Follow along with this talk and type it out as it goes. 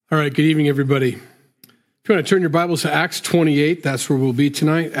All right, good evening, everybody. If you want to turn your Bibles to Acts 28, that's where we'll be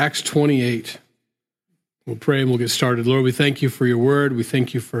tonight, Acts 28. We'll pray and we'll get started. Lord, we thank you for your word. We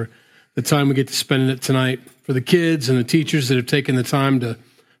thank you for the time we get to spend in it tonight, for the kids and the teachers that have taken the time to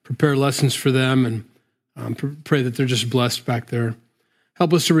prepare lessons for them, and pray that they're just blessed back there.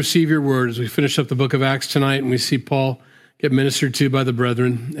 Help us to receive your word as we finish up the book of Acts tonight and we see Paul get ministered to by the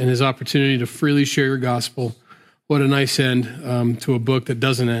brethren and his opportunity to freely share your gospel. What a nice end to a book that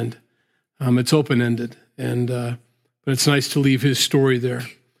doesn't end. It's open-ended, but it's nice to leave his story there.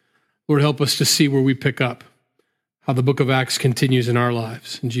 Lord, help us to see where we pick up, how the book of Acts continues in our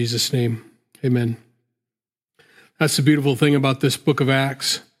lives. In Jesus' name, amen. That's the beautiful thing about this book of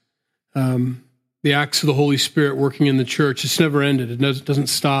Acts. The acts of the Holy Spirit working in the church. It's never ended. It doesn't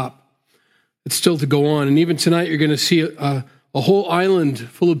stop. It's still to go on. And even tonight, you're going to see a whole island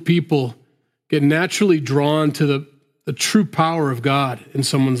full of people get naturally drawn to the true power of God in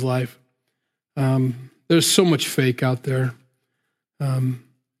someone's life. There's so much fake out there. I don't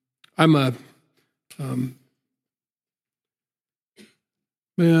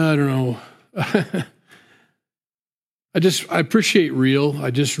know. I appreciate real. I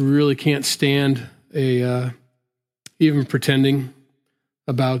just really can't stand even pretending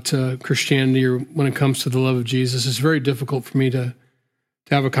about Christianity or when it comes to the love of Jesus. It's very difficult for me to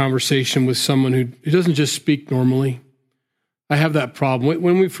have a conversation with someone who doesn't just speak normally. I have that problem.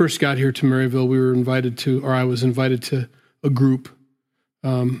 When we first got here to Maryville, I was invited to a group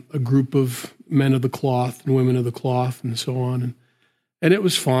of men of the cloth and women of the cloth and so on. And it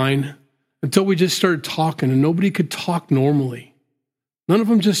was fine until we just started talking, and nobody could talk normally. None of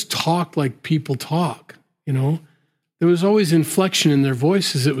them just talked like people talk, you know? There was always inflection in their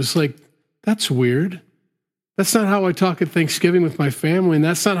voices. It was like, that's weird. That's not how I talk at Thanksgiving with my family, and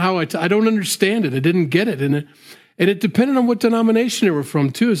that's not how I don't understand it. I didn't get it. And it depended on what denomination they were from,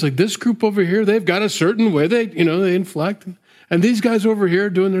 too. It's like this group over here, they've got a certain way they inflect. And these guys over here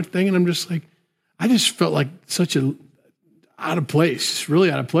doing their thing, and I'm just like, I just felt like such out of place, really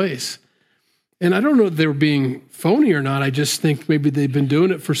out of place. And I don't know if they were being phony or not. I just think maybe they've been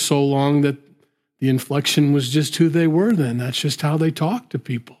doing it for so long that the inflection was just who they were then. That's just how they talk to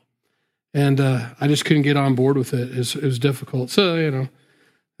people. And I just couldn't get on board with it. It was difficult. So,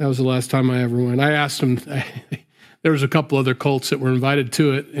 that was the last time I ever went. I asked them, there was a couple other cults that were invited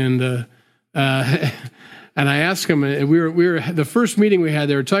to it. And I asked them, and we were the first meeting we had,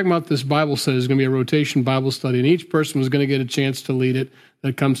 they were talking about this Bible study. There's going to be a rotation Bible study, and each person was going to get a chance to lead it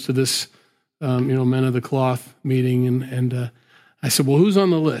that comes to this, Men of the Cloth meeting. And I said, well, who's on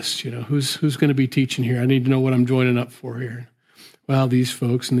the list? Who's going to be teaching here? I need to know what I'm joining up for here. Well, these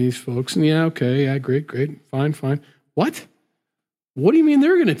folks and these folks. And yeah, okay, yeah, great, fine. What? What do you mean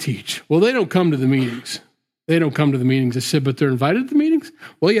they're going to teach? Well, they don't come to the meetings. I said, but they're invited to the meetings?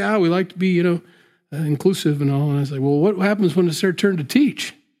 Well, yeah, we like to be, inclusive and all. And I was like, well, what happens when it's their turn to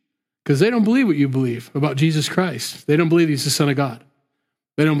teach? Because they don't believe what you believe about Jesus Christ. They don't believe he's the Son of God.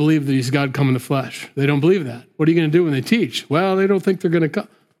 They don't believe that he's God come in the flesh. They don't believe that. What are you going to do when they teach? Well, they don't think they're going to come.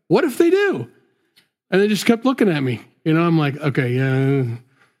 What if they do? And they just kept looking at me. I'm like, okay,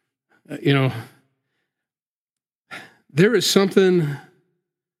 there is something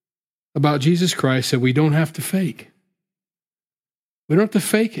about Jesus Christ that we don't have to fake. We don't have to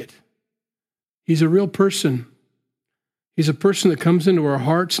fake it. He's a real person. He's a person that comes into our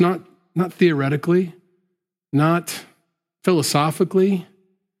hearts, not theoretically, not philosophically.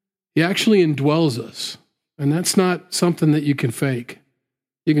 He actually indwells us. And that's not something that you can fake.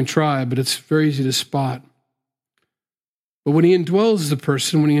 You can try, but it's very easy to spot. But when he indwells the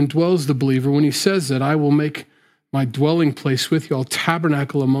person, when he indwells the believer, when he says that, I will make my dwelling place with you, I'll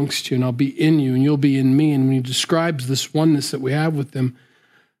tabernacle amongst you, and I'll be in you, and you'll be in me. And when he describes this oneness that we have with him,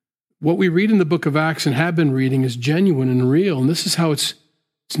 what we read in the book of Acts and have been reading is genuine and real. And this is how it's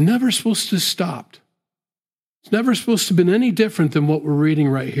never supposed to have stopped. It's never supposed to have been any different than what we're reading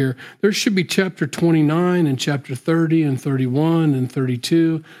right here. There should be chapter 29 and chapter 30 and 31 and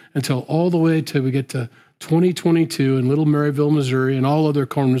 32 until all the way till we get to 2022 in Little Maryville, Missouri, and all other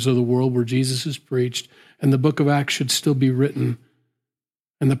corners of the world where Jesus is preached. And the book of Acts should still be written.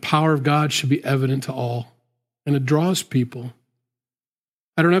 And the power of God should be evident to all. And it draws people.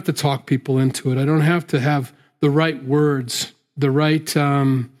 I don't have to talk people into it. I don't have to have the right words, the right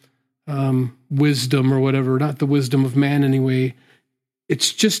wisdom or whatever, not the wisdom of man anyway.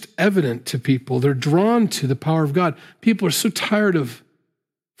 It's just evident to people. They're drawn to the power of God. People are so tired of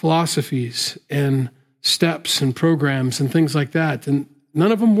philosophies and steps and programs and things like that, and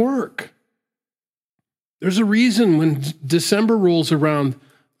none of them work. There's a reason when December rolls around,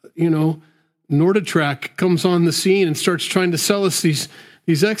 Norditrack comes on the scene and starts trying to sell us these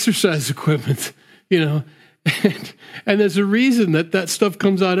these exercise equipment, and there's a reason that stuff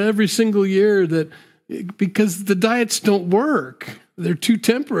comes out every single year because the diets don't work. They're too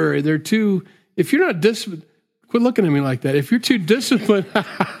temporary. If you're not disciplined, quit looking at me like that. If you're too disciplined,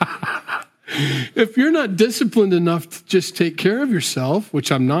 if you're not disciplined enough to just take care of yourself,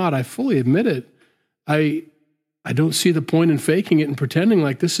 which I'm not, I fully admit it, I don't see the point in faking it and pretending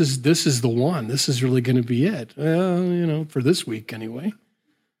like this is the one. This is really going to be it. Well, for this week anyway.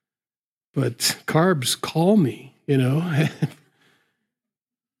 But carbs call me,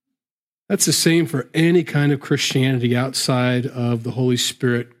 That's the same for any kind of Christianity outside of the Holy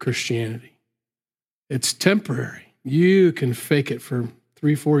Spirit Christianity. It's temporary. You can fake it for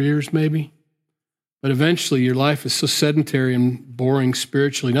 3-4 years maybe. But eventually your life is so sedentary and boring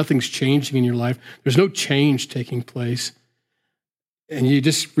spiritually. Nothing's changing in your life. There's no change taking place. And you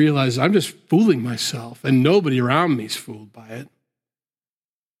just realize, I'm just fooling myself, and nobody around me is fooled by it.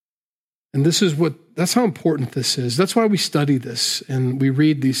 And that's how important this is. That's why we study this and we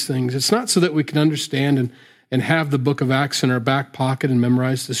read these things. It's not so that we can understand and have the book of Acts in our back pocket and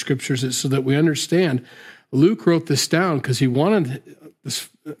memorize the scriptures. It's so that we understand. Luke wrote this down because he wanted this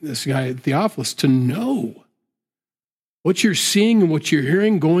guy, Theophilus, to know what you're seeing and what you're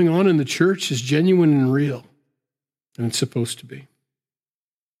hearing going on in the church is genuine and real. And it's supposed to be.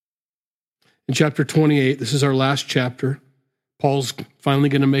 In chapter 28, this is our last chapter. Paul's finally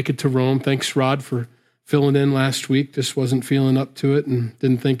going to make it to Rome. Thanks, Rod, for filling in last week. Just wasn't feeling up to it and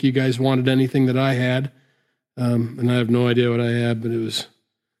didn't think you guys wanted anything that I had. And I have no idea what I had, but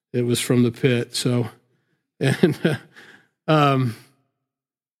it was from the pit. So, I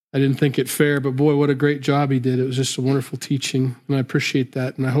didn't think it fair, but boy, what a great job he did. It was just a wonderful teaching, and I appreciate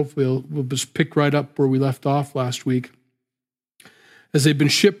that. And I hope we'll just pick right up where we left off last week. As they've been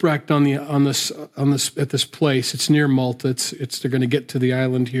shipwrecked at this place, it's near Malta. They're going to get to the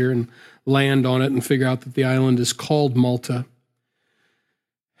island here and land on it and figure out that the island is called Malta.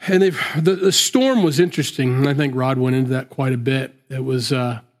 And the storm was interesting, and I think Rod went into that quite a bit. It was,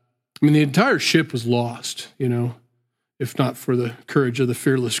 the entire ship was lost, if not for the courage of the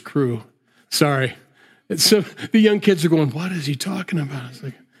fearless crew. Sorry. So the young kids are going, what is he talking about? It's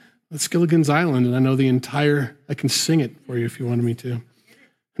like, that's Gilligan's Island, and I know I can sing it for you if you wanted me to.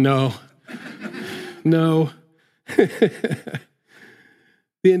 No.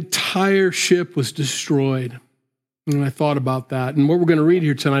 The entire ship was destroyed. And I thought about that. And what we're going to read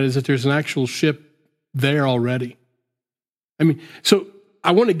here tonight is that there's an actual ship there already. So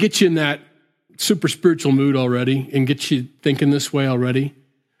I want to get you in that super spiritual mood already and get you thinking this way already.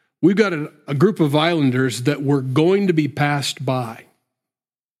 We've got a group of islanders that were going to be passed by.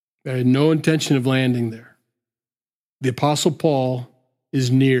 They had no intention of landing there. The Apostle Paul is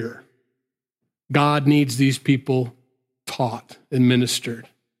near. God needs these people taught and ministered.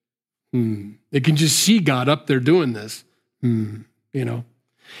 They can just see God up there doing this.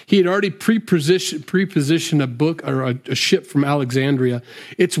 He had already pre-positioned a book or a ship from Alexandria.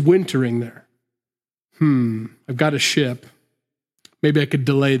 It's wintering there. I've got a ship. Maybe I could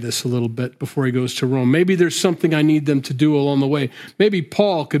delay this a little bit before he goes to Rome. Maybe there's something I need them to do along the way. Maybe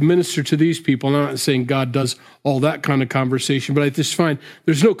Paul could minister to these people. And I'm not saying God does all that kind of conversation, but I just find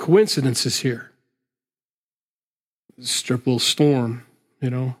there's no coincidences here. Strip little storm,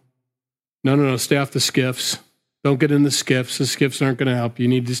 No, stay off the skiffs. Don't get in the skiffs. The skiffs aren't going to help you. You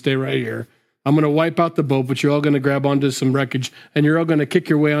need to stay right here. I'm going to wipe out the boat, but you're all going to grab onto some wreckage, and you're all going to kick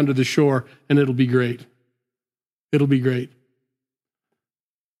your way onto the shore, and it'll be great. It'll be great.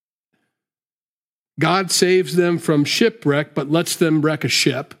 God saves them from shipwreck, but lets them wreck a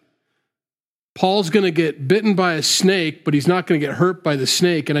ship. Paul's going to get bitten by a snake, but he's not going to get hurt by the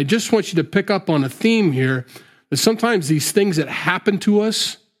snake. And I just want you to pick up on a theme here, that sometimes these things that happen to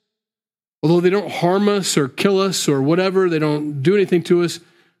us, although they don't harm us or kill us or whatever, they don't do anything to us,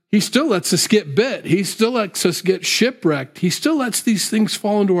 he still lets us get bit. He still lets us get shipwrecked. He still lets these things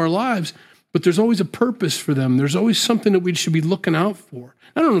fall into our lives, but there's always a purpose for them. There's always something that we should be looking out for.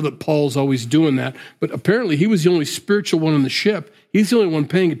 I don't know that Paul's always doing that, but apparently he was the only spiritual one on the ship. He's the only one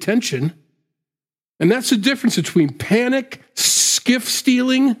paying attention. And that's the difference between panic, skiff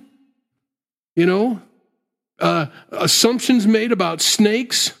stealing, assumptions made about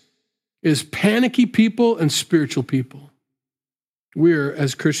snakes, is panicky people and spiritual people. We're,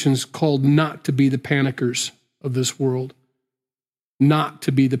 as Christians, called not to be the panickers of this world. Not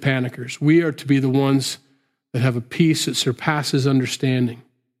to be the panickers. We are to be the ones that have a peace that surpasses understanding.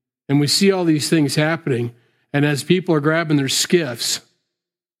 And we see all these things happening, and as people are grabbing their skiffs,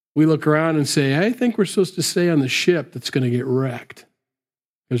 we look around and say, I think we're supposed to stay on the ship that's going to get wrecked,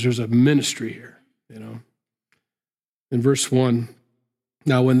 because there's a ministry here, In verse 1,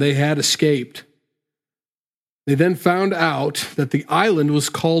 Now, when they had escaped, they then found out that the island was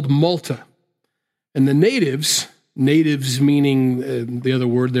called Malta. And the natives meaning the other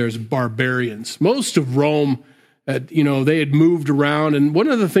word there is barbarians. Most of Rome, they had moved around. And one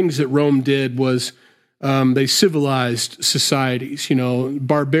of the things that Rome did was they civilized societies.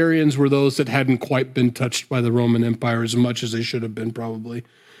 Barbarians were those that hadn't quite been touched by the Roman Empire as much as they should have been, probably.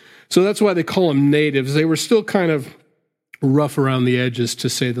 So that's why they call them natives. They were still kind of rough around the edges, to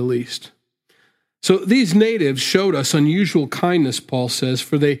say the least. So these natives showed us unusual kindness, Paul says,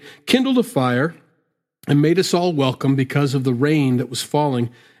 for they kindled a fire and made us all welcome because of the rain that was falling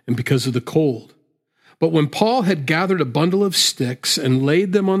and because of the cold. But when Paul had gathered a bundle of sticks and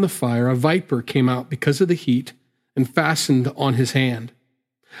laid them on the fire, a viper came out because of the heat and fastened on his hand.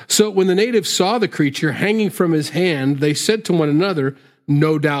 So when the natives saw the creature hanging from his hand, they said to one another,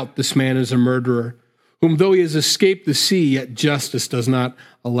 "No doubt this man is a murderer, whom though he has escaped the sea, yet justice does not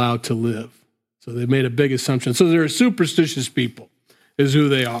allow to live." So they made a big assumption. So they're superstitious people, is who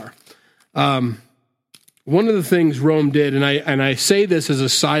they are. One of the things Rome did, and I say this as a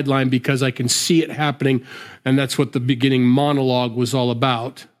sideline because I can see it happening, and that's what the beginning monologue was all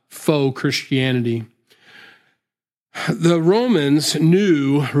about, faux Christianity. The Romans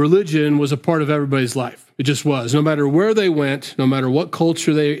knew religion was a part of everybody's life. It just was. No matter where they went, no matter what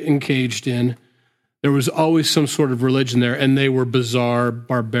culture they engaged in, there was always some sort of religion there, and they were bizarre,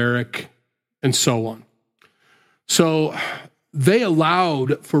 barbaric, and so on. So they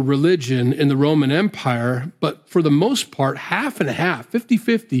allowed for religion in the Roman Empire, but for the most part, half and half,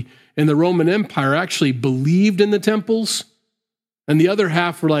 50-50 in the Roman Empire actually believed in the temples, and the other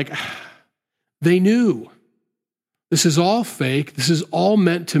half were like, they knew. This is all fake. This is all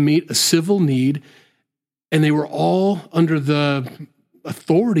meant to meet a civil need, and they were all under the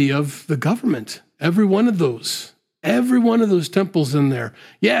authority of the government. Every one of those temples in there.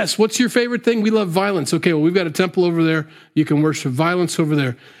 Yes, what's your favorite thing? We love violence. Okay, well, we've got a temple over there. You can worship violence over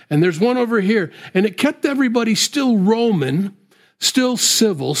there. And there's one over here. And it kept everybody still Roman, still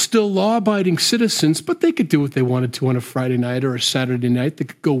civil, still law-abiding citizens, but they could do what they wanted to on a Friday night or a Saturday night. They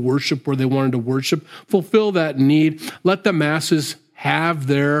could go worship where they wanted to worship, fulfill that need, let the masses have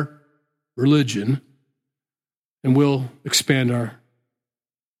their religion, and we'll expand our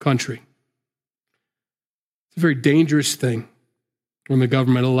country. It's a very dangerous thing when the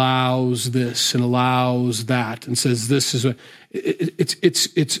government allows this and allows that and says this is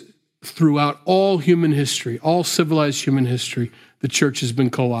it's throughout all human history, all civilized human history, the church has been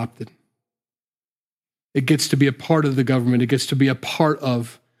co-opted. It gets to be a part of the government. It gets to be a part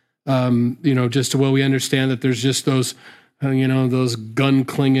of, just well, we understand that there's just those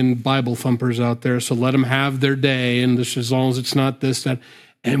gun-clinging Bible thumpers out there, so let them have their day, and this, as long as it's not this, that.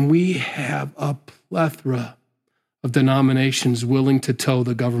 And we have a plethora of denominations willing to toe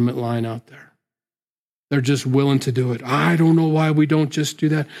the government line out there. They're just willing to do it. I don't know why we don't just do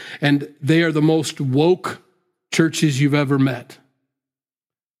that. And they are the most woke churches you've ever met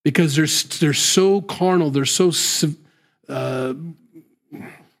because they're so carnal, they're so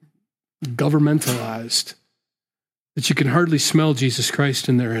governmentalized that you can hardly smell Jesus Christ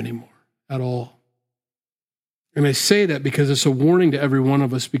in there anymore at all. And I say that because it's a warning to every one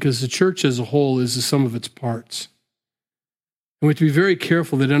of us, because the church as a whole is the sum of its parts. And we have to be very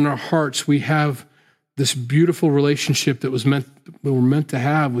careful that in our hearts we have this beautiful relationship that we're meant to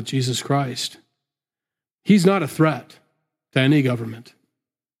have with Jesus Christ. He's not a threat to any government.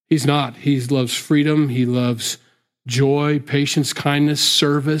 He's not. He loves freedom. He loves joy, patience, kindness,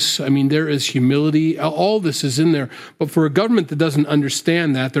 service. I mean, there is humility. All this is in there. But for a government that doesn't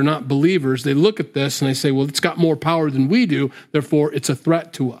understand that, they're not believers, they look at this and they say, well, it's got more power than we do, therefore it's a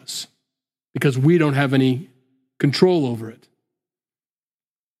threat to us because we don't have any control over it.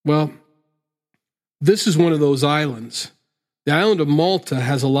 Well, this is one of those islands. The island of Malta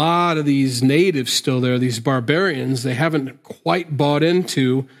has a lot of these natives still there, these barbarians. They haven't quite bought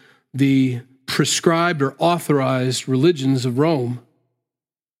into the prescribed or authorized religions of Rome.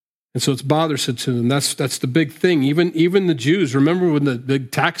 And so it's bothersome to them. That's the big thing. Even the Jews, remember when the big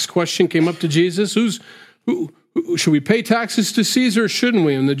tax question came up to Jesus? Who should we pay taxes to Caesar or shouldn't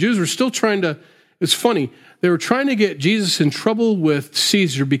we? And the Jews were still trying to, it's funny, they were trying to get Jesus in trouble with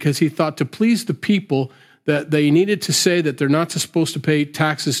Caesar because he thought to please the people that they needed to say that they're not supposed to pay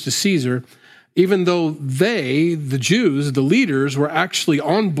taxes to Caesar, even though they, the Jews, the leaders, were actually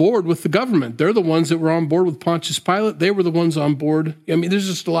on board with the government. They're the ones that were on board with Pontius Pilate. They were the ones on board. I mean, there's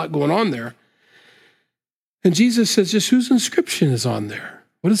just a lot going on there. And Jesus says, just whose inscription is on there?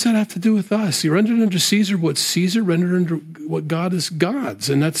 What does that have to do with us? He rendered unto Caesar what Caesar, rendered unto what God is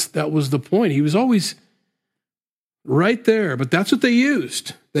God's. And that was the point. He was always Right there. But that's what they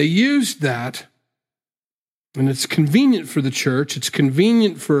used. They used that. And it's convenient for the church. It's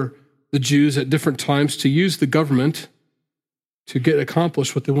convenient for the Jews at different times to use the government to get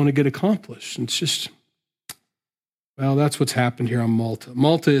accomplished what they want to get accomplished. And it's just, well, that's what's happened here on Malta.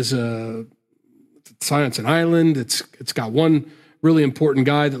 Malta is an island. It's got one really important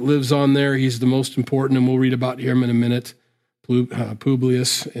guy that lives on there. He's the most important, and we'll read about him in a minute,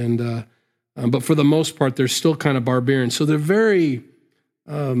 Publius. And but for the most part, they're still kind of barbarian. So they're very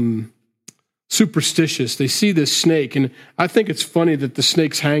superstitious. They see this snake, and I think it's funny that the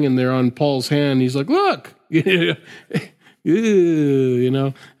snake's hanging there on Paul's hand. He's like, look, and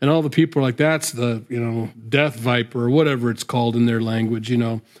all the people are like, that's the, death viper or whatever it's called in their language, He's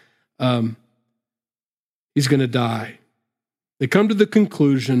going to die. They come to the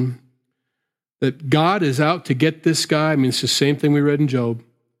conclusion that God is out to get this guy. I mean, it's the same thing we read in Job.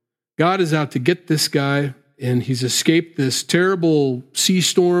 God is out to get this guy, and he's escaped this terrible sea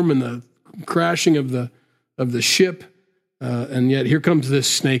storm and the crashing of the ship, and yet here comes this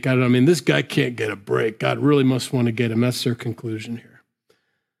snake. I mean, this guy can't get a break. God really must want to get him. That's their conclusion here.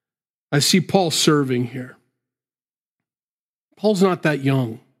 I see Paul serving here. Paul's not that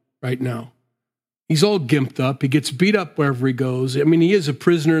young right now. He's all gimped up. He gets beat up wherever he goes. I mean, he is a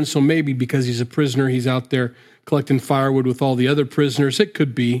prisoner, and so maybe because he's a prisoner, he's out there collecting firewood with all the other prisoners. It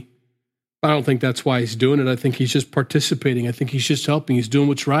could be. I don't think that's why he's doing it. I think he's just participating. I think he's just helping. He's doing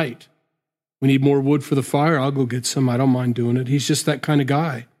what's right. We need more wood for the fire. I'll go get some. I don't mind doing it. He's just that kind of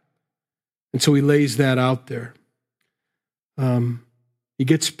guy. And so he lays that out there. He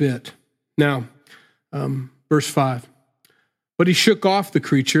gets bit. Now, verse 5. But he shook off the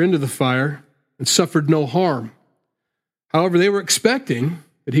creature into the fire and suffered no harm. However, they were expecting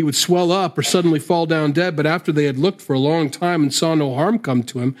that he would swell up or suddenly fall down dead, but after they had looked for a long time and saw no harm come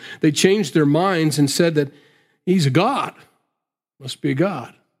to him, they changed their minds and said that he's a god. Must be a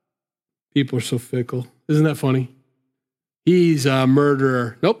god. People are so fickle. Isn't that funny? He's a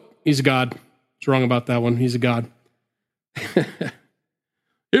murderer. Nope, he's a god. What's wrong about that one? He's a god.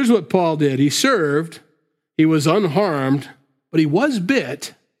 Here's what Paul did. He served. He was unharmed, but he was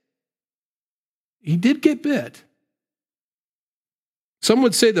bit. He did get bit. Some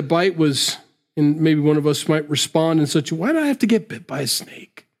would say the bite was, and maybe one of us might respond in such a, why do I have to get bit by a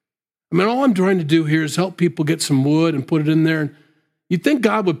snake? I mean, all I'm trying to do here is help people get some wood and put it in there. And you'd think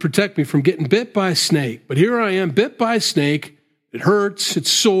God would protect me from getting bit by a snake. But here I am, bit by a snake. It hurts.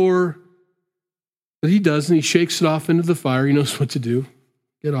 It's sore. But he doesn't. He shakes it off into the fire. He knows what to do.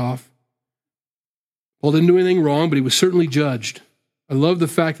 Get off. Paul didn't do anything wrong, but he was certainly judged. I love the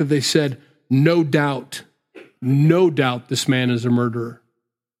fact that they said, no doubt this man is a murderer.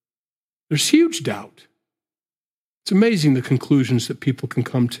 There's huge doubt. It's amazing the conclusions that people can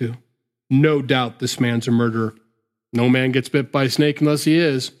come to. No doubt this man's a murderer. No man gets bit by a snake unless he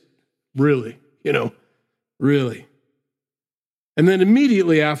is. Really, really. And then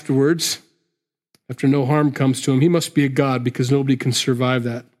immediately afterwards, after no harm comes to him, he must be a god because nobody can survive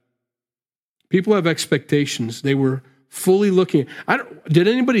that. People have expectations. They were fully looking. Did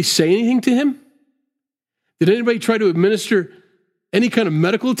anybody say anything to him? Did anybody try to administer any kind of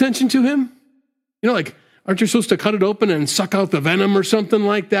medical attention to him? Aren't you supposed to cut it open and suck out the venom or something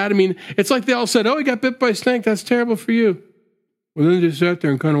like that? I mean, it's like they all said, oh, he got bit by a snake. That's terrible for you. Well, then they just sat there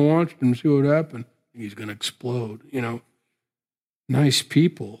and kind of watched him, see what happened. He's going to explode, Nice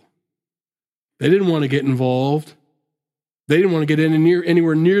people. They didn't want to get involved. They didn't want to get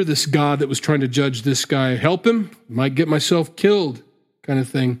anywhere near this God that was trying to judge this guy. Help him, might get myself killed, kind of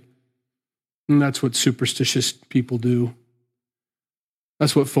thing. And that's what superstitious people do.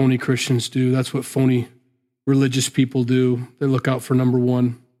 That's what phony Christians do. That's what phony religious people do. They look out for number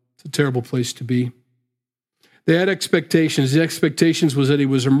one. It's a terrible place to be. They had expectations. The expectations was that he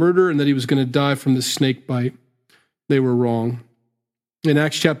was a murderer and that he was going to die from the snake bite. They were wrong. In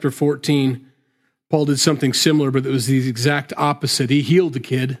Acts chapter 14, Paul did something similar, but it was the exact opposite. He healed a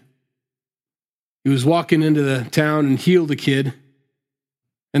kid. He was walking into the town and healed a kid.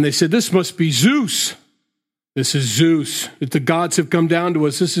 And they said, this must be Zeus. This is Zeus. If the gods have come down to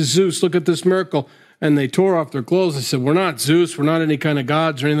us, this is Zeus. Look at this miracle. And they tore off their clothes. They said, we're not Zeus. We're not any kind of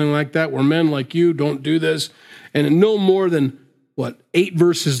gods or anything like that. We're men like you. Don't do this. And no more than, 8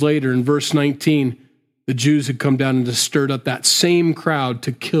 verses later in verse 19, the Jews had come down and just stirred up that same crowd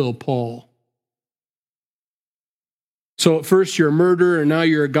to kill Paul. So at first you're a murderer and now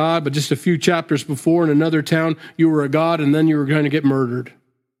you're a god, but just a few chapters before in another town, you were a god and then you were going to get murdered.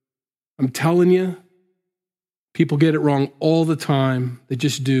 I'm telling you, people get it wrong all the time. They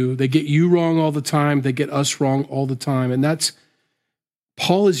just do. They get you wrong all the time. They get us wrong all the time. And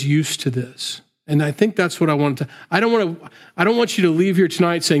Paul is used to this. And I think that's what I want to. I don't want you to leave here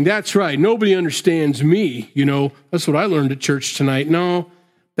tonight saying, that's right, nobody understands me. That's what I learned at church tonight. No,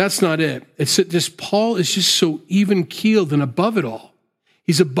 that's not it. It's just Paul is just so even keeled and above it all.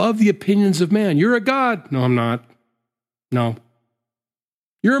 He's above the opinions of man. You're a God. No, I'm not. No.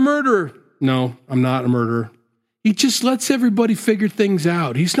 You're a murderer. No, I'm not a murderer. He just lets everybody figure things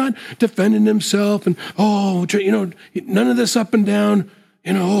out. He's not defending himself and, none of this up and down,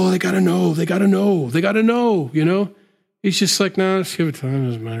 they got to know. He's just like, no, just give it time. It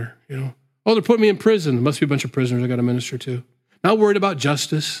doesn't matter, Oh, they're putting me in prison. There must be a bunch of prisoners I got to minister to. Not worried about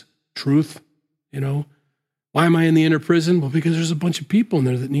justice, truth, Why am I in the inner prison? Well, because there's a bunch of people in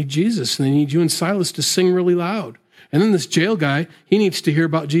there that need Jesus, and they need you and Silas to sing really loud. And then this jail guy, he needs to hear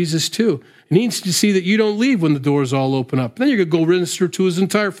about Jesus too. And he needs to see that you don't leave when the doors all open up. Then you're going to go minister to his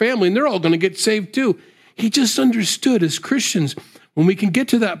entire family, and they're all going to get saved too. He just understood as Christians, when we can get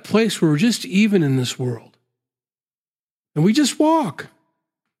to that place where we're just even in this world, and we just walk.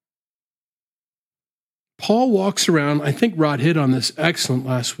 Paul walks around. I think Rod hit on this excellent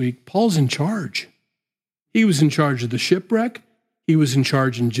last week. Paul's in charge. He was in charge of the shipwreck. He was in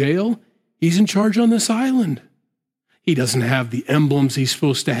charge in jail. He's in charge on this island. He doesn't have the emblems he's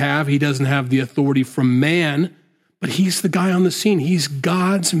supposed to have. He doesn't have the authority from man, but he's the guy on the scene. He's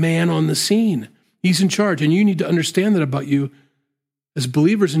God's man on the scene. He's in charge, and you need to understand that about you. As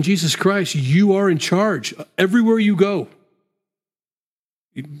believers in Jesus Christ, you are in charge everywhere you go.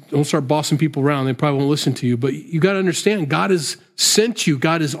 You don't start bossing people around. They probably won't listen to you, but you got to understand, God has sent you.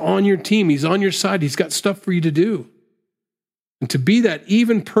 God is on your team. He's on your side. He's got stuff for you to do. And to be that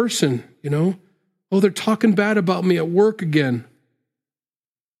even person, oh, they're talking bad about me at work again.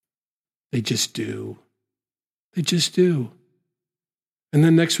 They just do. They just do. And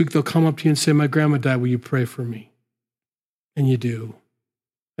then next week they'll come up to you and say, my grandma died, will you pray for me? And you do.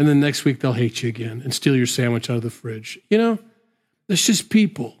 And then next week they'll hate you again and steal your sandwich out of the fridge. That's just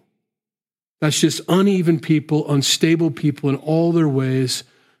people. That's just uneven people, unstable people in all their ways,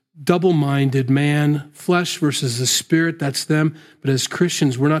 double-minded man, flesh versus the spirit, that's them. But as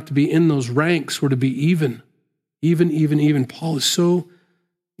Christians, we're not to be in those ranks. We're to be even. Even. Paul is so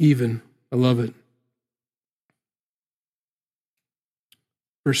even. I love it.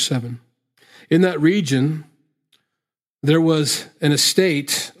 Verse 7. In that region, there was an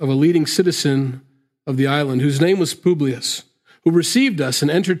estate of a leading citizen of the island whose name was Publius, who received us and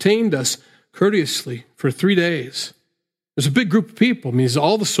entertained us courteously for 3 days. There's a big group of people. This is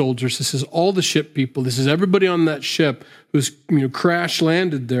all the soldiers. This is all the ship people. This is everybody on that ship who's crash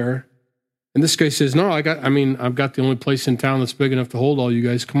landed there. And this guy says, no, I've got the only place in town that's big enough to hold all you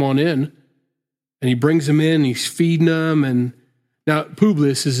guys. Come on in. And he brings them in. He's feeding them. And now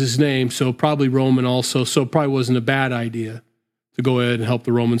Publius is his name, so probably Roman also. So it probably wasn't a bad idea to go ahead and help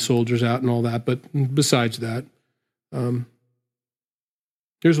the Roman soldiers out and all that. But besides that,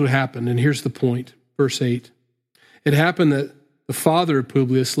 here's what happened, and here's the point. Verse 8. It happened that the father of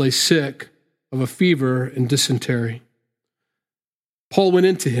Publius lay sick of a fever and dysentery. Paul went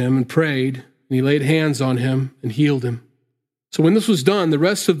into him and prayed, and he laid hands on him and healed him. So when this was done, the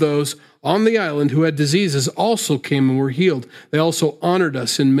rest of those on the island who had diseases also came and were healed. They also honored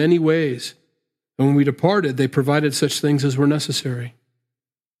us in many ways. And when we departed, they provided such things as were necessary.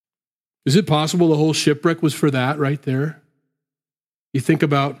 Is it possible the whole shipwreck was for that right there? You think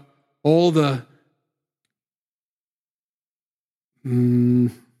about all the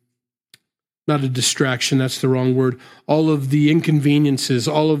not a distraction, that's the wrong word. All of the inconveniences,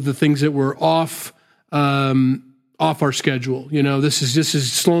 all of the things that were off our schedule. This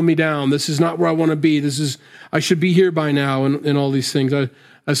is slowing me down. This is not where I want to be. I should be here by now, and all these things. I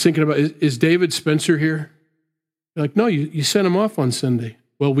was thinking about, is David Spencer here? They're like, no, you sent him off on Sunday.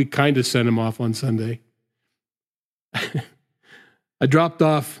 Well, we kind of sent him off on Sunday. I dropped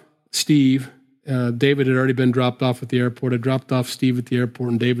off Steve. David had already been dropped off at the airport. I dropped off Steve at the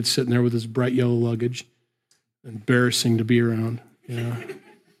airport, and David's sitting there with his bright yellow luggage. Embarrassing to be around. And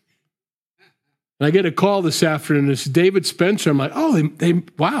I get a call this afternoon. It's David Spencer. I'm like, oh,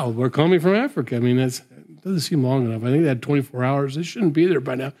 wow, they're calling me from Africa. It doesn't seem long enough. I think they had 24 hours. They shouldn't be there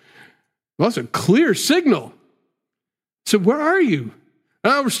by now. Well, that's a clear signal. So where are you?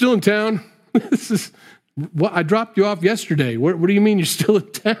 Oh, we're still in town. I dropped you off yesterday. What do you mean you're still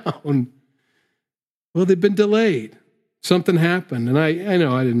in town? Well, they've been delayed. Something happened. And I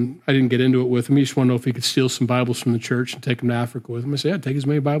know I didn't get into it with him. He just wanted to know if he could steal some Bibles from the church and take them to Africa with him. I said, yeah, take as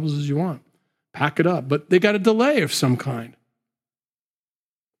many Bibles as you want. Pack it up. But they got a delay of some kind.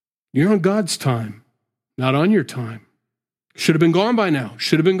 You're on God's time, not on your time. Should have been gone by now.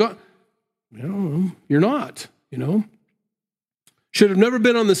 Should have been gone. No, you're not, Should have never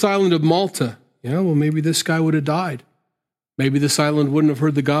been on this island of Malta. Yeah, well, maybe this guy would have died. Maybe this island wouldn't have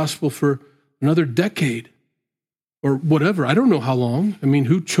heard the gospel for another decade or whatever. I don't know how long. I mean,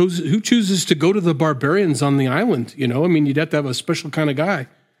 who chooses to go to the barbarians on the island? You know, I mean, you'd have to have a special kind of guy.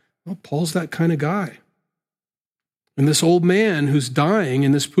 Well, Paul's that kind of guy. And this old man who's dying,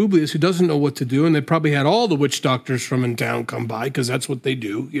 and this Publius who doesn't know what to do, and they probably had all the witch doctors from in town come by because that's what they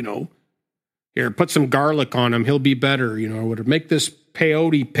do, you know. Here, put some garlic on him, he'll be better, you know, or whatever. Make this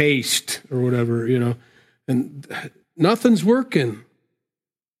peyote paste or whatever, you know. And nothing's working.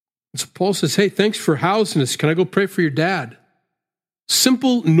 And so Paul says, hey, thanks for housing us. Can I go pray for your dad?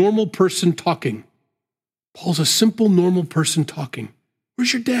 Simple, normal person talking. Paul's a simple, normal person talking.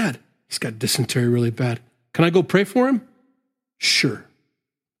 Where's your dad? He's got dysentery really bad. Can I go pray for him? Sure.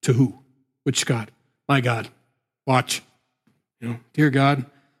 To who? Which God? My God. Watch. You know, dear God,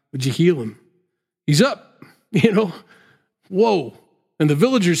 would you heal him? He's up. You know, whoa. And the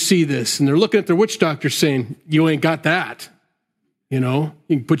villagers see this, and they're looking at their witch doctor saying, you ain't got that. You know,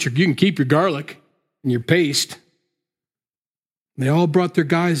 you can keep your garlic and your paste. And they all brought their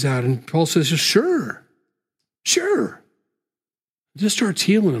guys out, and Paul says, sure. Just starts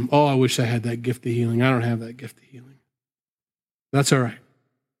healing them. Oh, I wish I had that gift of healing. I don't have that gift of healing. That's all right.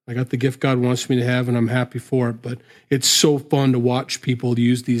 I got the gift God wants me to have, and I'm happy for it. But it's so fun to watch people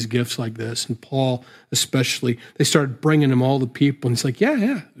use these gifts like this. And Paul especially, they started bringing him all the people. And he's like,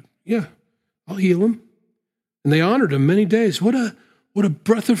 yeah, I'll heal him. And they honored him many days. What a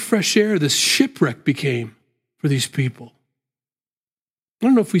breath of fresh air this shipwreck became for these people. I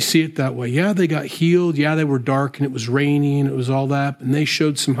don't know if we see it that way. Yeah, they got healed. Yeah, they were dark and it was rainy and it was all that. And they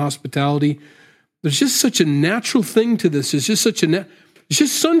showed some hospitality. There's just such a natural thing to this. It's just it's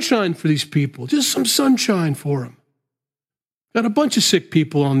just sunshine for these people. Just some sunshine for them. Got a bunch of sick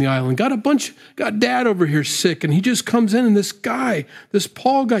people on the island. Got dad over here sick. And he just comes in, and this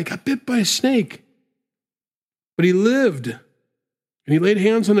Paul guy got bit by a snake. But he lived. And he laid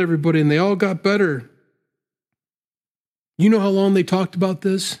hands on everybody and they all got better. You know how long they talked about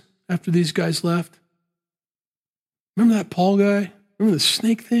this after these guys left? Remember that Paul guy? Remember the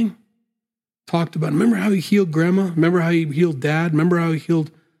snake thing? Talked about it. Remember how he healed grandma? Remember how he healed dad? Remember how he healed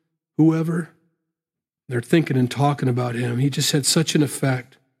whoever? They're thinking and talking about him. He just had such an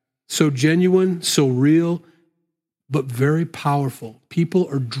effect. So genuine, so real, but very powerful. People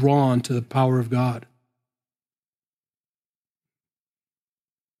are drawn to the power of God.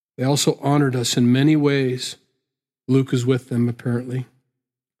 They also honored us in many ways. Luke is with them, apparently.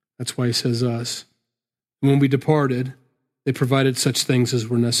 That's why he says us. And when we departed, they provided such things as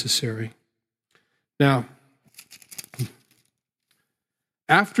were necessary. Now,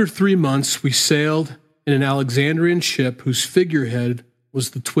 after 3 months, we sailed in an Alexandrian ship whose figurehead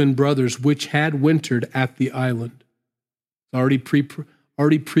was the twin brothers, which had wintered at the island. Already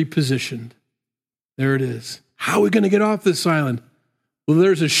pre-positioned. There it is. How are we going to get off this island? Well,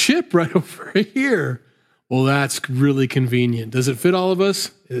 there's a ship right over here. Well, that's really convenient. Does it fit all of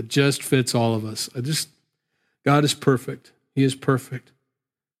us? It just fits all of us. God is perfect. He is perfect.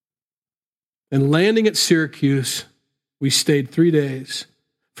 And landing at Syracuse, we stayed 3 days.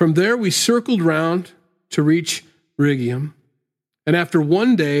 From there, we circled round to reach Rhegium. And after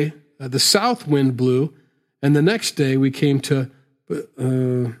 1 day, the south wind blew. And the next day, we came to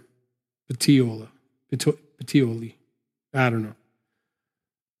Puteoli. I don't know.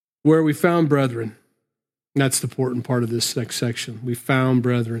 Where we found brethren. That's the important part of this next section. We found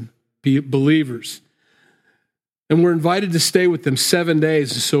brethren, believers. And we're invited to stay with them 7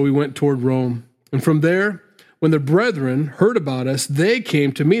 days, and so we went toward Rome. And from there, when the brethren heard about us, they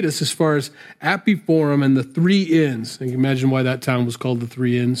came to meet us as far as Apiforum and the Three Inns. And you can imagine why that town was called the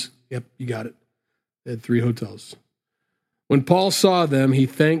Three Inns. Yep, you got it. They had 3 hotels. When Paul saw them, he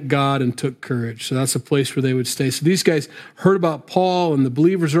thanked God and took courage. So that's a place where they would stay. So these guys heard about Paul, and the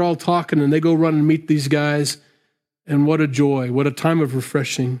believers are all talking, and they go run and meet these guys. And what a joy, what a time of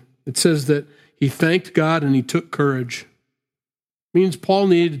refreshing. It says that he thanked God and he took courage. It means Paul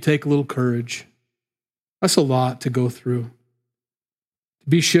needed to take a little courage. That's a lot to go through. To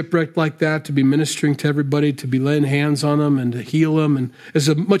be shipwrecked like that, to be ministering to everybody, to be laying hands on them and to heal them. And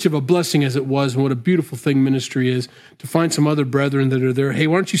as much of a blessing as it was, and what a beautiful thing ministry is, to find some other brethren that are there. Hey,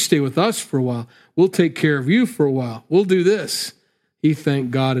 why don't you stay with us for a while? We'll take care of you for a while. We'll do this. He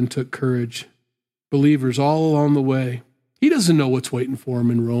thanked God and took courage. Believers all along the way. He doesn't know what's waiting for him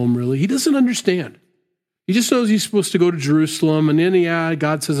in Rome, really. He doesn't understand. He just knows he's supposed to go to Jerusalem. And then, yeah,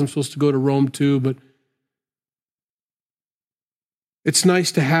 God says I'm supposed to go to Rome too, but it's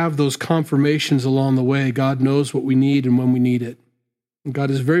nice to have those confirmations along the way. God knows what we need and when we need it. And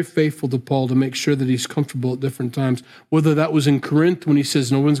God is very faithful to Paul to make sure that he's comfortable at different times. Whether that was in Corinth when he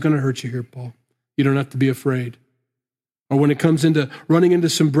says, no one's going to hurt you here, Paul. You don't have to be afraid. Or when it comes into running into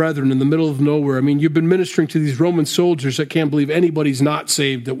some brethren in the middle of nowhere, I mean, you've been ministering to these Roman soldiers that can't believe anybody's not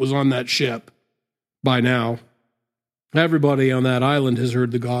saved that was on that ship by now. Everybody on that island has heard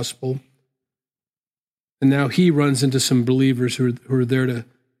the gospel. And now he runs into some believers who are there to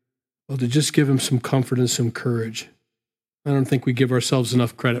just give him some comfort and some courage. I don't think we give ourselves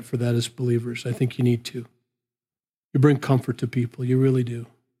enough credit for that as believers. I think you need to. You bring comfort to people. You really do.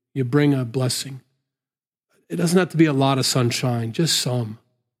 You bring a blessing. It doesn't have to be a lot of sunshine, just some.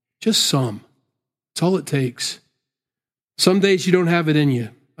 Just some. That's all it takes. Some days you don't have it in you.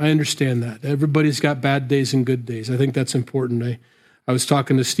 I understand that. Everybody's got bad days and good days. I think that's important. I was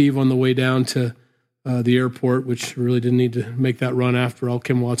talking to Steve on the way down to the airport, which really didn't need to make that run after all.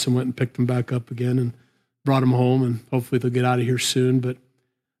 Kim Watson went and picked him back up again and brought him home, and hopefully they'll get out of here soon. But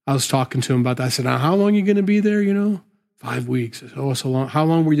I was talking to him about that. I said, now, how long are you going to be there, 5 weeks. I said, oh, so long. How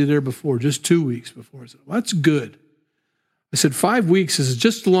long were you there before? Just 2 weeks before. I said, well, that's good. I said, 5 weeks is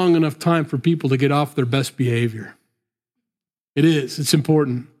just long enough time for people to get off their best behavior. It is. It's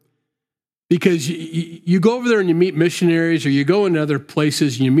important. Because you go over there and you meet missionaries, or you go into other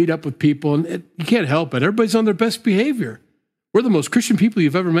places and you meet up with people, and you can't help it. Everybody's on their best behavior. We're the most Christian people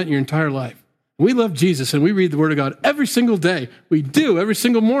you've ever met in your entire life. We love Jesus, and we read the Word of God every single day. We do, every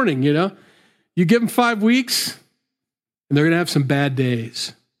single morning, You give them 5 weeks, and they're going to have some bad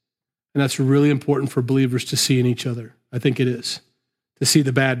days. And that's really important for believers to see in each other. I think it is, to see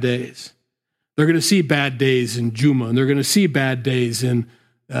the bad days. They're going to see bad days in Juma, and they're going to see bad days in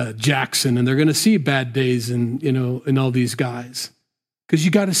Jackson, and they're going to see bad days in all these guys. Because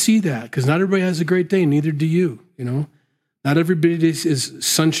you got to see that, because not everybody has a great day, neither do you, Not everybody is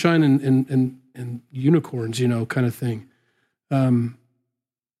sunshine and unicorns, kind of thing. The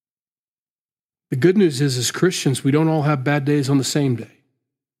good news is, as Christians, we don't all have bad days on the same day.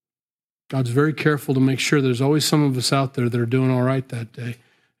 God's very careful to make sure there's always some of us out there that are doing all right that day.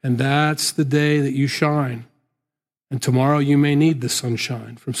 And that's the day that you shine. And tomorrow you may need the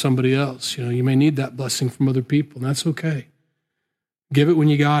sunshine from somebody else. You may need that blessing from other people, and that's okay. Give it when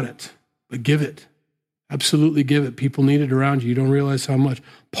you got it, but give it. Absolutely give it. People need it around you. You don't realize how much.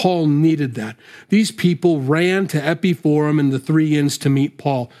 Paul needed that. These people ran to Epiphorum and the Three Inns to meet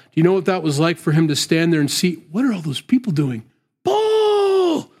Paul. Do you know what that was like for him to stand there and see, what are all those people doing?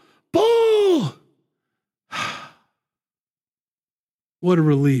 Paul! Paul! What a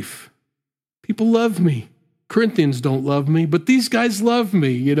relief. People love me. Corinthians don't love me, but these guys love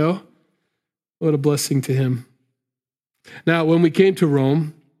me, What a blessing to him. Now, when we came to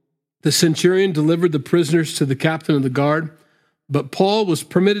Rome, the centurion delivered the prisoners to the captain of the guard, but Paul was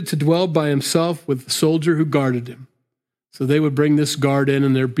permitted to dwell by himself with the soldier who guarded him. So they would bring this guard in,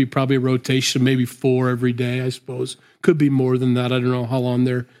 and there'd be probably a rotation, maybe 4 every day, I suppose. Could be more than that. I don't know how long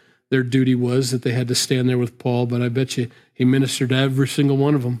their duty was that they had to stand there with Paul, but I bet you he ministered to every single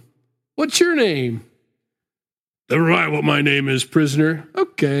one of them. What's your name? Never mind what my name is, prisoner.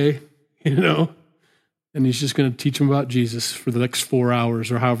 Okay, And he's just going to teach them about Jesus for the next 4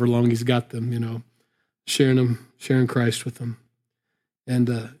 hours or however long he's got them, sharing Christ with them.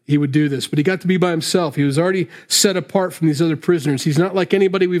 And he would do this, but he got to be by himself. He was already set apart from these other prisoners. He's not like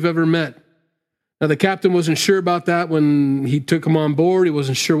anybody we've ever met. Now, the captain wasn't sure about that when he took him on board. He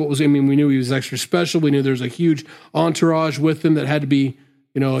wasn't sure we knew he was extra special. We knew there was a huge entourage with him that had to be,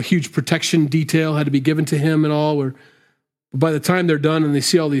 a huge protection detail had to be given to him and all. But by the time they're done and they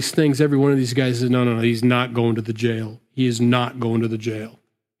see all these things, every one of these guys says, no, he's not going to the jail. He is not going to the jail.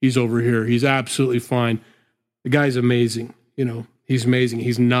 He's over here. He's absolutely fine. The guy's amazing. He's amazing.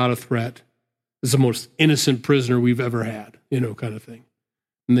 He's not a threat. This is the most innocent prisoner we've ever had, kind of thing.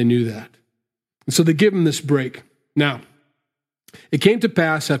 And they knew that. And so they give him this break. Now, it came to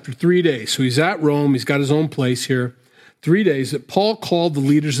pass after 3 days. So he's at Rome. He's got his own place here. 3 days that Paul called the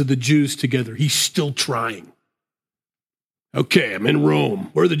leaders of the Jews together. He's still trying. Okay, I'm in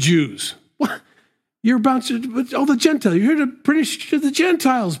Rome. Where are the Jews? What? You're about to, the Gentiles. You're here to preach to the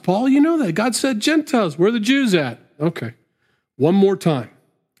Gentiles, Paul. You know that. God said Gentiles. Where are the Jews at? Okay. One more time.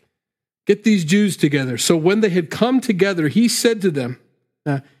 Get these Jews together. So when they had come together, he said to them,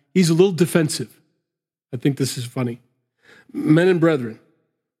 he's a little defensive. I think this is funny. Men and brethren,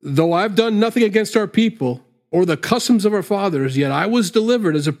 though I've done nothing against our people or the customs of our fathers, yet I was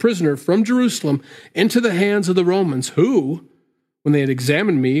delivered as a prisoner from Jerusalem into the hands of the Romans, who, when they had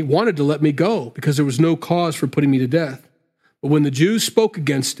examined me, wanted to let me go, because there was no cause for putting me to death. But when the Jews spoke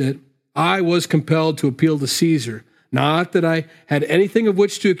against it, I was compelled to appeal to Caesar. Not that I had anything of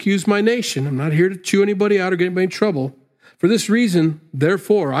which to accuse my nation. I'm not here to chew anybody out or get anybody in trouble. For this reason,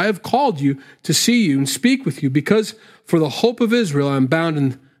 therefore, I have called you to see you and speak with you, because for the hope of Israel I am bound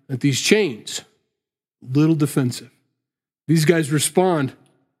in these chains. little defensive. These guys respond,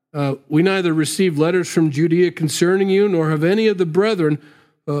 we neither received letters from Judea concerning you, nor have any of the brethren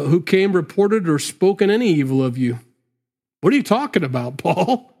who came reported or spoken any evil of you. What are you talking about,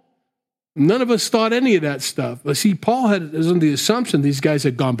 Paul? None of us thought any of that stuff. But see, Paul was under the assumption these guys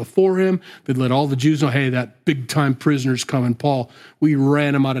had gone before him. They'd let all the Jews know, hey, that big-time prisoner's coming. Paul, we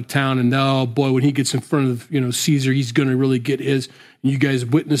ran him out of town, and oh, boy, when he gets in front of Caesar, he's going to really get his. And you guys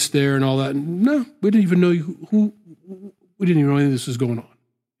witnessed there and all that. And no, we didn't even know we didn't even know any of this was going on.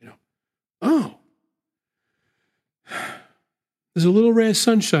 Oh. There's a little ray of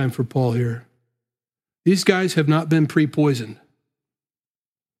sunshine for Paul here. These guys have not been pre-poisoned.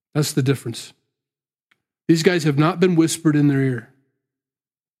 That's the difference. These guys have not been whispered in their ear.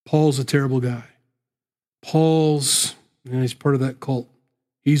 Paul's a terrible guy. He's part of that cult.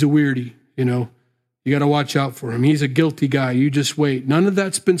 He's a weirdie, You got to watch out for him. He's a guilty guy. You just wait. None of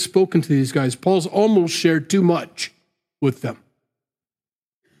that's been spoken to these guys. Paul's almost shared too much with them.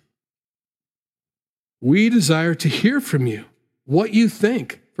 We desire to hear from you what you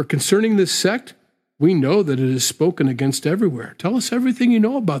think. For concerning this sect, we know that it is spoken against everywhere. Tell us everything you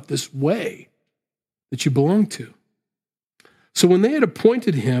know about this way that you belong to. So when they had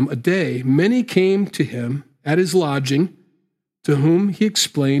appointed him a day, many came to him at his lodging, to whom he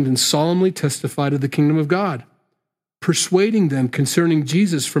explained and solemnly testified of the kingdom of God, persuading them concerning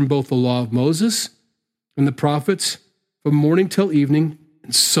Jesus from both the law of Moses and the prophets, from morning till evening,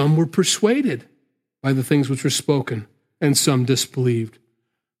 and some were persuaded by the things which were spoken, and some disbelieved.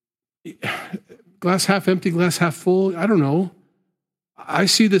 Glass half empty, glass half full, I don't know. I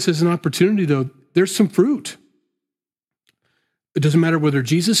see this as an opportunity, though. There's some fruit. It doesn't matter whether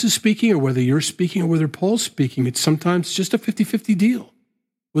Jesus is speaking or whether you're speaking or whether Paul's speaking. It's sometimes just a 50-50 deal,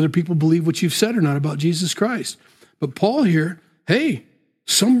 whether people believe what you've said or not about Jesus Christ. But Paul here, hey,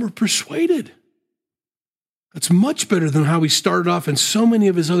 some were persuaded. That's much better than how he started off in so many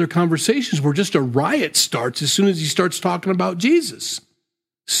of his other conversations where just a riot starts as soon as he starts talking about Jesus.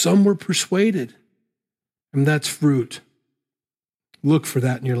 Some were persuaded. And that's fruit. Look for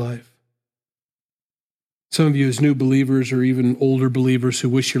that in your life. Some of you as new believers or even older believers who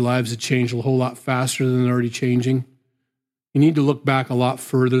wish your lives had changed a whole lot faster than they're already changing, you need to look back a lot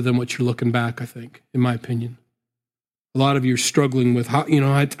further than what you're looking back, I think, in my opinion. A lot of you are struggling with, I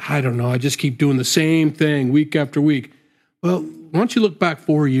don't know, I just keep doing the same thing week after week. Well, why don't you look back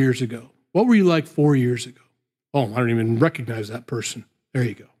 4 years ago? What were you like 4 years ago? Oh, I don't even recognize that person. There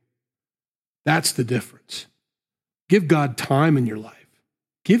you go. That's the difference. Give God time in your life.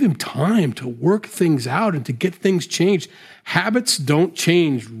 Give him time to work things out and to get things changed. Habits don't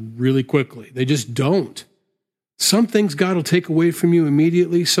change really quickly. They just don't. Some things God will take away from you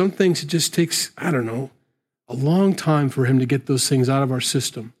immediately. Some things it just takes, a long time for him to get those things out of our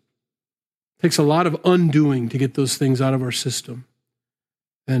system. It takes a lot of undoing to get those things out of our system.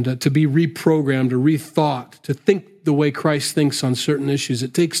 And to be reprogrammed or rethought, to think the way Christ thinks on certain issues.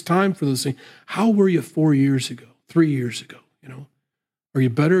 It takes time for those things. How were you 4 years ago, 3 years ago? Are you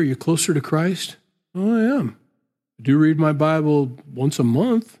better? Are you closer to Christ? Oh, I am. I do read my Bible once a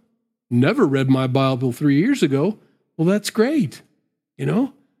month. Never read my Bible 3 years ago. Well, that's great.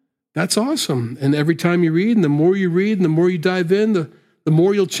 That's awesome. And every time you read, and the more you read, and the more you dive in, the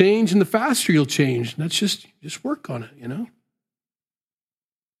more you'll change, and the faster you'll change. And that's just work on it,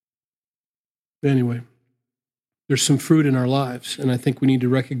 Anyway, there's some fruit in our lives, and I think we need to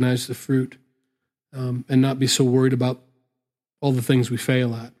recognize the fruit and not be so worried about all the things we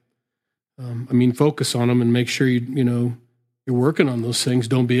fail at. Focus on them and make sure you're working on those things.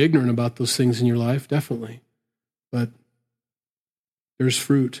 Don't be ignorant about those things in your life, definitely. But there's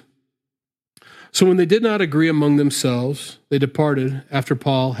fruit. So when they did not agree among themselves, they departed after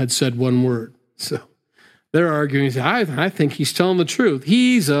Paul had said one word. So they're arguing, I think he's telling the truth.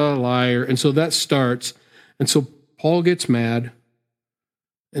 He's a liar. And so that starts. And so Paul gets mad.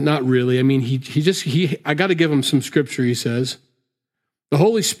 And not really. I got to give him some scripture, he says. The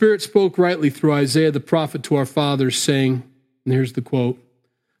Holy Spirit spoke rightly through Isaiah the prophet to our fathers, saying, and here's the quote,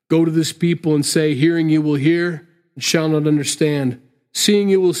 "Go to this people and say, hearing you will hear and shall not understand. Seeing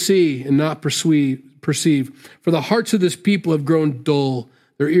you will see and not perceive. For the hearts of this people have grown dull.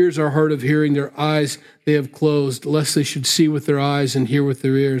 Their ears are hard of hearing, their eyes they have closed, lest they should see with their eyes and hear with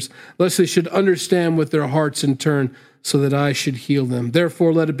their ears, lest they should understand with their hearts and turn, so that I should heal them.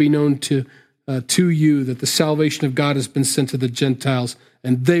 Therefore let it be known to you that the salvation of God has been sent to the Gentiles,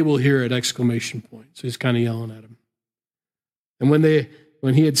 and they will hear it!" Exclamation point. So he's kind of yelling at him. And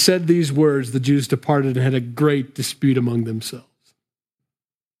when he had said these words, the Jews departed and had a great dispute among themselves.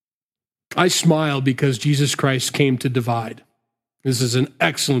 I smile because Jesus Christ came to divide. This is an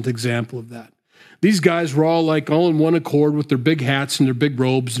excellent example of that. These guys were all in one accord with their big hats and their big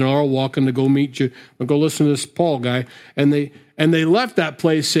robes, and they're all walking to go meet you or go listen to this Paul guy. And they left that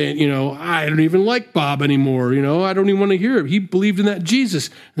place saying, I don't even like Bob anymore. I don't even want to hear him. He believed in that Jesus.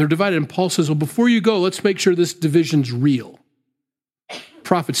 And they're divided. And Paul says, well, before you go, let's make sure this division's real.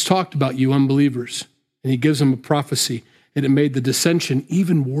 Prophets talked about you unbelievers. And he gives them a prophecy. And it made the dissension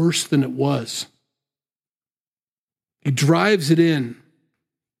even worse than it was. He drives it in.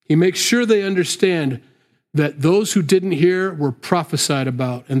 He makes sure they understand that those who didn't hear were prophesied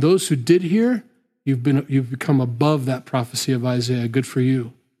about. And those who did hear, you've become above that prophecy of Isaiah. Good for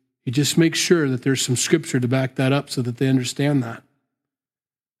you. He just makes sure that there's some scripture to back that up so that they understand that.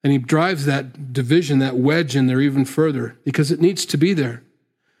 And he drives that division, that wedge in there even further because it needs to be there.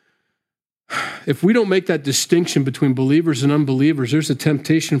 If we don't make that distinction between believers and unbelievers, there's a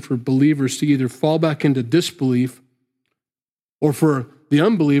temptation for believers to either fall back into disbelief or for the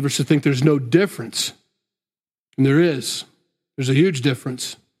unbelievers to think there's no difference. And there is. There's a huge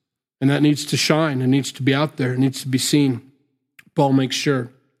difference. And that needs to shine. It needs to be out there. It needs to be seen. Paul makes sure.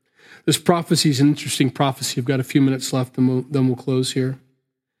 This prophecy is an interesting prophecy. I've got a few minutes left, and then we'll close here.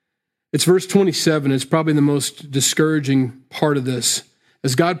 It's verse 27. It's probably the most discouraging part of this.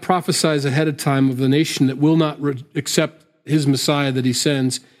 As God prophesies ahead of time of the nation that will not accept his Messiah that he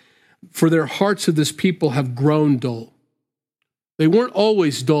sends, for their hearts of this people have grown dull. They weren't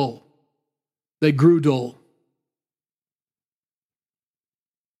always dull. They grew dull.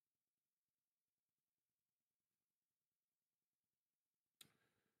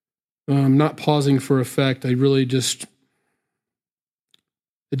 I'm not pausing for effect. It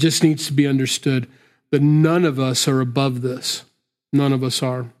just needs to be understood that none of us are above this. None of us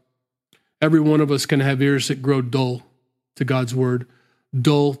are. Every one of us can have ears that grow dull to God's word,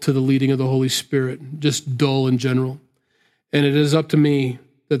 dull to the leading of the Holy Spirit, just dull in general. And it is up to me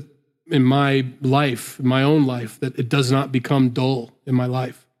that in my life, in my own life, that it does not become dull in my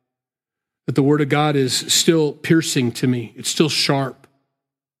life. That the word of God is still piercing to me. It's still sharp.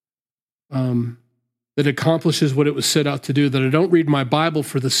 That accomplishes what it was set out to do, that I don't read my Bible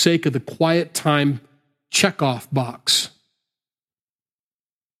for the sake of the quiet time checkoff box.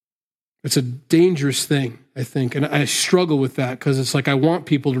 It's a dangerous thing, I think, and I struggle with that because it's like I want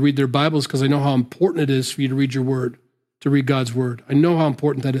people to read their Bibles because I know how important it is for you to read your word, to read God's word. I know how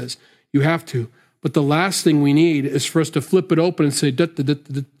important that is. You have to. But the last thing we need is for us to flip it open and say,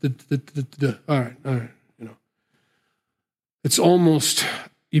 all right. It's almost,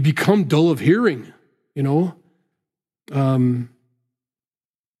 you become dull of hearing, and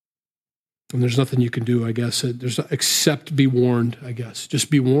there's nothing you can do, I guess. Except be warned, I guess.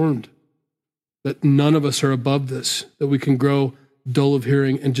 Just be warned that none of us are above this, that we can grow dull of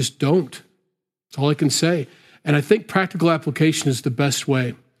hearing and just don't. That's all I can say. And I think practical application is the best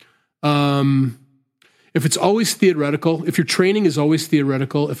way. If it's always theoretical, if your training is always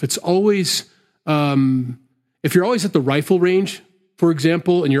theoretical, if it's always, if you're always at the rifle range, for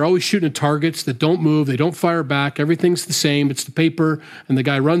example, and you're always shooting at targets that don't move, they don't fire back, everything's the same, it's the paper, and the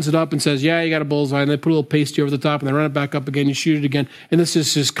guy runs it up and says, yeah, you got a bullseye, and they put a little pasty over the top, and they run it back up again, you shoot it again, and this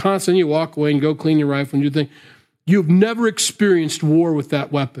is just constant, you walk away and go clean your rifle and do things. You've never experienced war with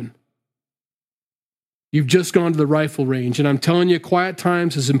that weapon. You've just gone to the rifle range, and I'm telling you, quiet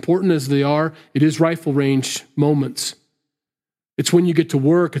times, as important as they are, it is rifle range moments. It's when you get to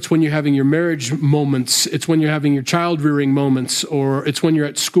work. It's when you're having your marriage moments. It's when you're having your child rearing moments, or it's when you're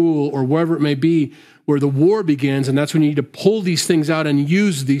at school or wherever it may be where the war begins. And that's when you need to pull these things out and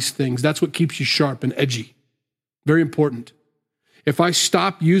use these things. That's what keeps you sharp and edgy. Very important. If I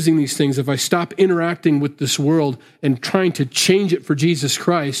stop using these things, if I stop interacting with this world and trying to change it for Jesus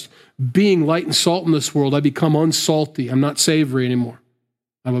Christ, being light and salt in this world, I become unsalty. I'm not savory anymore.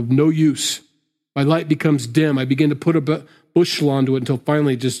 I'm of no use. My light becomes dim. I begin to put a bushel onto it until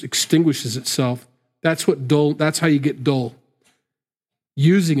finally it just extinguishes itself. That's how you get dull.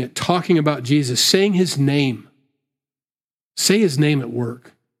 Using it, talking about Jesus, saying his name. Say his name at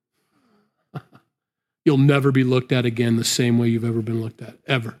work. You'll never be looked at again the same way you've ever been looked at.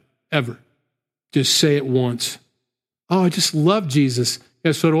 Ever. Ever. Just say it once. Oh, I just love Jesus.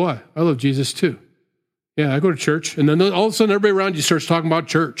 Yeah, so do I. I love Jesus too. Yeah, I go to church. And then all of a sudden everybody around you starts talking about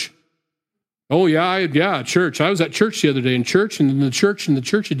church. Oh, yeah, church. I was at church the other day in church, and in the church, and the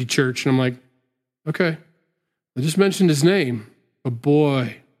churchity church. And I'm like, okay, I just mentioned his name. But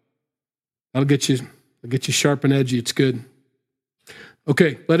boy, I'll get you sharp and edgy. It's good.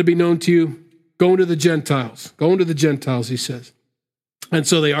 Okay, let it be known to you. Go into the Gentiles. Go into the Gentiles, he says. And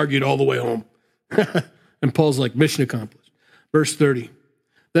so they argued all the way home. And Paul's like, mission accomplished. Verse 30.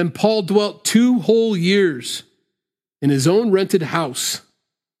 Then Paul dwelt 2 whole years in his own rented house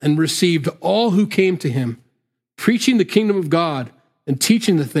and received all who came to him, preaching the kingdom of God and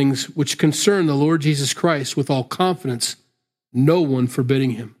teaching the things which concern the Lord Jesus Christ with all confidence, no one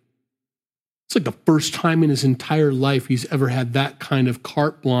forbidding him. It's like the first time in his entire life he's ever had that kind of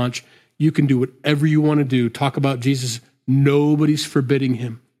carte blanche. You can do whatever you want to do. Talk about Jesus. Nobody's forbidding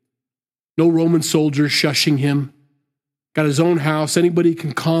him. No Roman soldiers shushing him. Got his own house. Anybody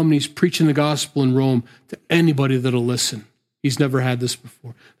can come, and he's preaching the gospel in Rome to anybody that'll listen. He's never had this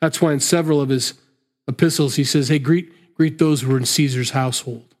before. That's why in several of his epistles he says, hey, greet those who are in Caesar's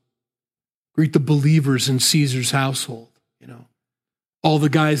household. Greet the believers in Caesar's household. All the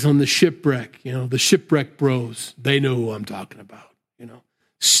guys on the shipwreck, the shipwreck bros, they know who I'm talking about.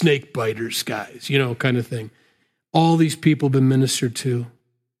 Snake biters guys, kind of thing. All these people have been ministered to.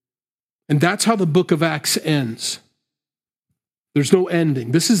 And that's how the book of Acts ends. There's no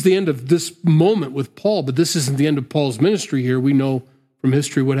ending. This is the end of this moment with Paul, but this isn't the end of Paul's ministry here. We know from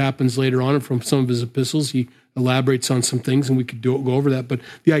history what happens later on, and from some of his epistles, he elaborates on some things, and we could go over that. But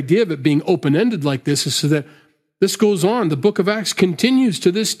the idea of it being open-ended like this is so that this goes on. The book of Acts continues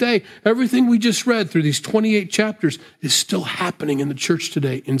to this day. Everything we just read through these 28 chapters is still happening in the church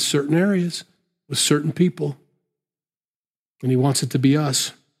today in certain areas with certain people. And he wants it to be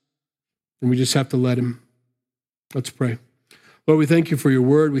us. And we just have to let him. Let's pray. Lord, we thank you for your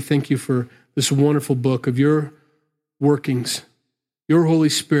word. We thank you for this wonderful book of your workings, your Holy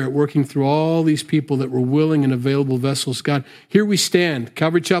Spirit working through all these people that were willing and available vessels. God, here we stand,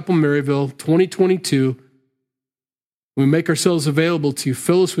 Calvary Chapel, Maryville, 2022. We make ourselves available to you.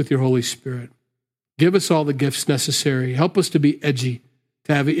 Fill us with your Holy Spirit. Give us all the gifts necessary. Help us to be edgy,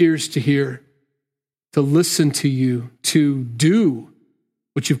 to have ears to hear, to listen to you, to do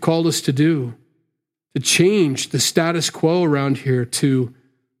what you've called us to do, to change the status quo around here, to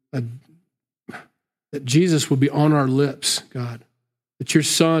that Jesus will be on our lips, God, that your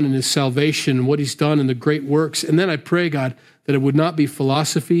Son and his salvation and what he's done and the great works. And then I pray, God, that it would not be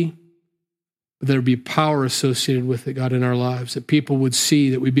philosophy, but there would be power associated with it, God, in our lives, that people would see,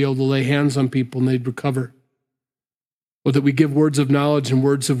 that we'd be able to lay hands on people and they'd recover, or that we give words of knowledge and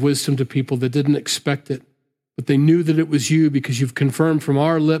words of wisdom to people that didn't expect it, but they knew that it was you because you've confirmed from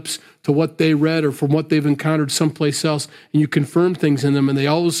our lips to what they read or from what they've encountered someplace else, and you confirm things in them, and they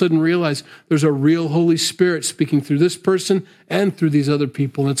all of a sudden realize there's a real Holy Spirit speaking through this person and through these other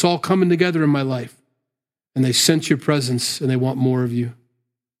people, and it's all coming together in my life. And they sense your presence, and they want more of you.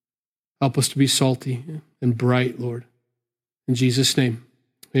 Help us to be salty and bright, Lord. In Jesus' name,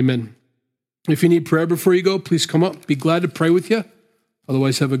 amen. If you need prayer before you go, please come up. Be glad to pray with you.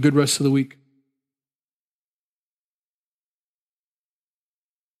 Otherwise, have a good rest of the week.